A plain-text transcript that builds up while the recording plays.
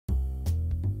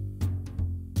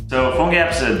So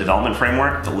PhoneGap is a development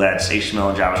framework that lets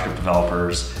HTML and JavaScript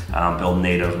developers build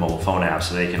native mobile phone apps,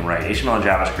 so they can write HTML and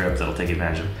JavaScript that'll take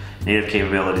advantage of native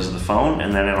capabilities of the phone,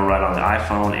 and then it'll run on the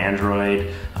iPhone,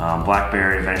 Android,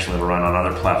 Blackberry, eventually it'll run on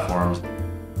other platforms.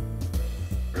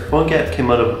 PhoneGap came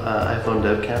out of iPhone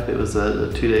Dev Camp. It was a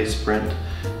 2-day sprint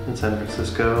in San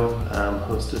Francisco,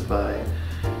 hosted by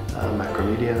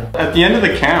Macromedia. At the end of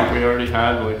the camp, we already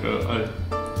had like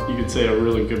you could say a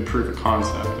really good proof of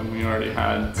concept, and we already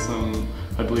had some,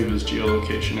 I believe it was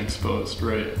geolocation exposed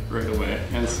right away,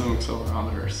 and some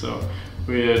accelerometer. So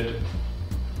we had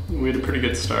a pretty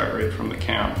good start right from the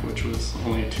camp, which was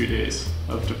only 2 days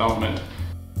of development.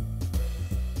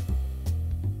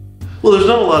 Well, there's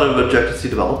not a lot of Objective-C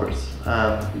developers.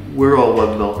 We're all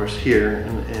web developers here,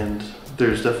 and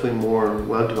there's definitely more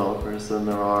web developers than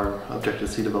there are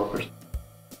Objective-C developers.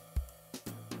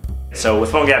 So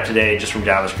with PhoneGap today, just from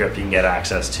JavaScript, you can get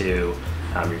access to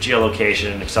your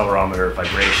geolocation, accelerometer,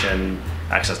 vibration,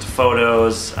 access to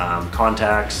photos,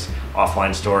 contacts,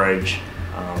 offline storage,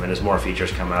 and as more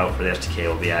features come out for the SDK,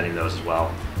 we'll be adding those as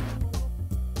well.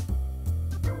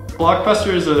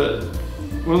 Blockbuster is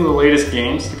one of the latest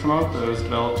games to come out that was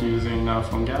developed using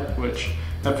PhoneGap, which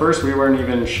at first we weren't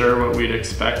even sure what we'd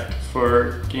expect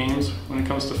for games when it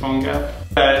comes to PhoneGap.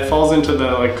 It falls into the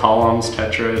like columns,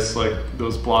 Tetris, like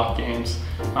those block games,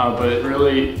 but it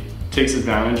really takes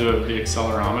advantage of the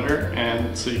accelerometer,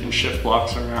 and so you can shift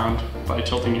blocks around by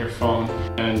tilting your phone,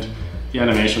 and the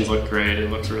animations look great. It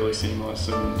looks really seamless,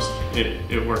 and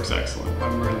it works excellent.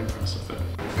 I'm really impressed with it.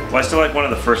 Well, I still like one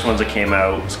of the first ones that came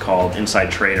out. It's called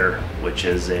Inside Trader, which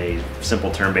is a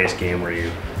simple turn-based game where you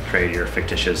trade your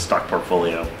fictitious stock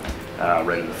portfolio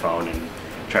right in the phone and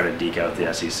try to deke out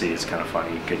the SEC. It's kind of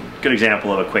funny. Good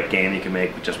example of a quick game you can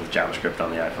make just with JavaScript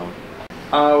on the iPhone.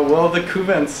 Well, the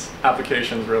Kuvens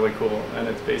application is really cool, and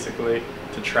it's basically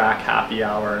to track happy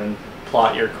hour and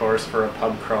plot your course for a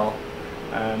pub crawl.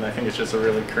 And I think it's just a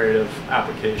really creative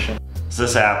application. So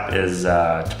this app is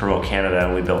to promote Canada,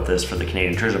 and we built this for the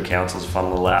Canadian Tourism Council. It's a fun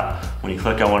little app. When you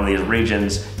click on one of these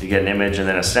regions, you get an image, and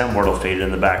then a soundboard will fade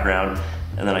in the background,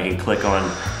 and then I can click on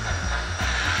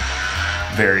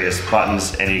various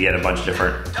buttons, and you get a bunch of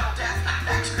different.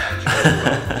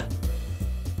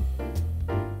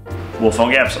 Well,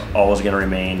 PhoneGap's always going to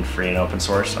remain free and open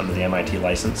source under the MIT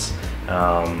license.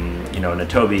 You know,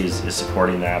 Nitobi is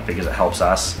supporting that because it helps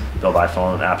us build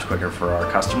iPhone apps quicker for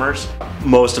our customers.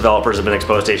 Most developers have been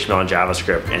exposed to HTML and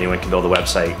JavaScript. Anyone can build a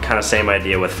website. Kind of same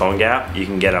idea with PhoneGap. You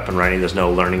can get up and running. There's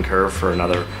no learning curve for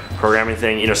another programming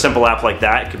thing. You know, simple app like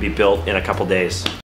that could be built in a couple days.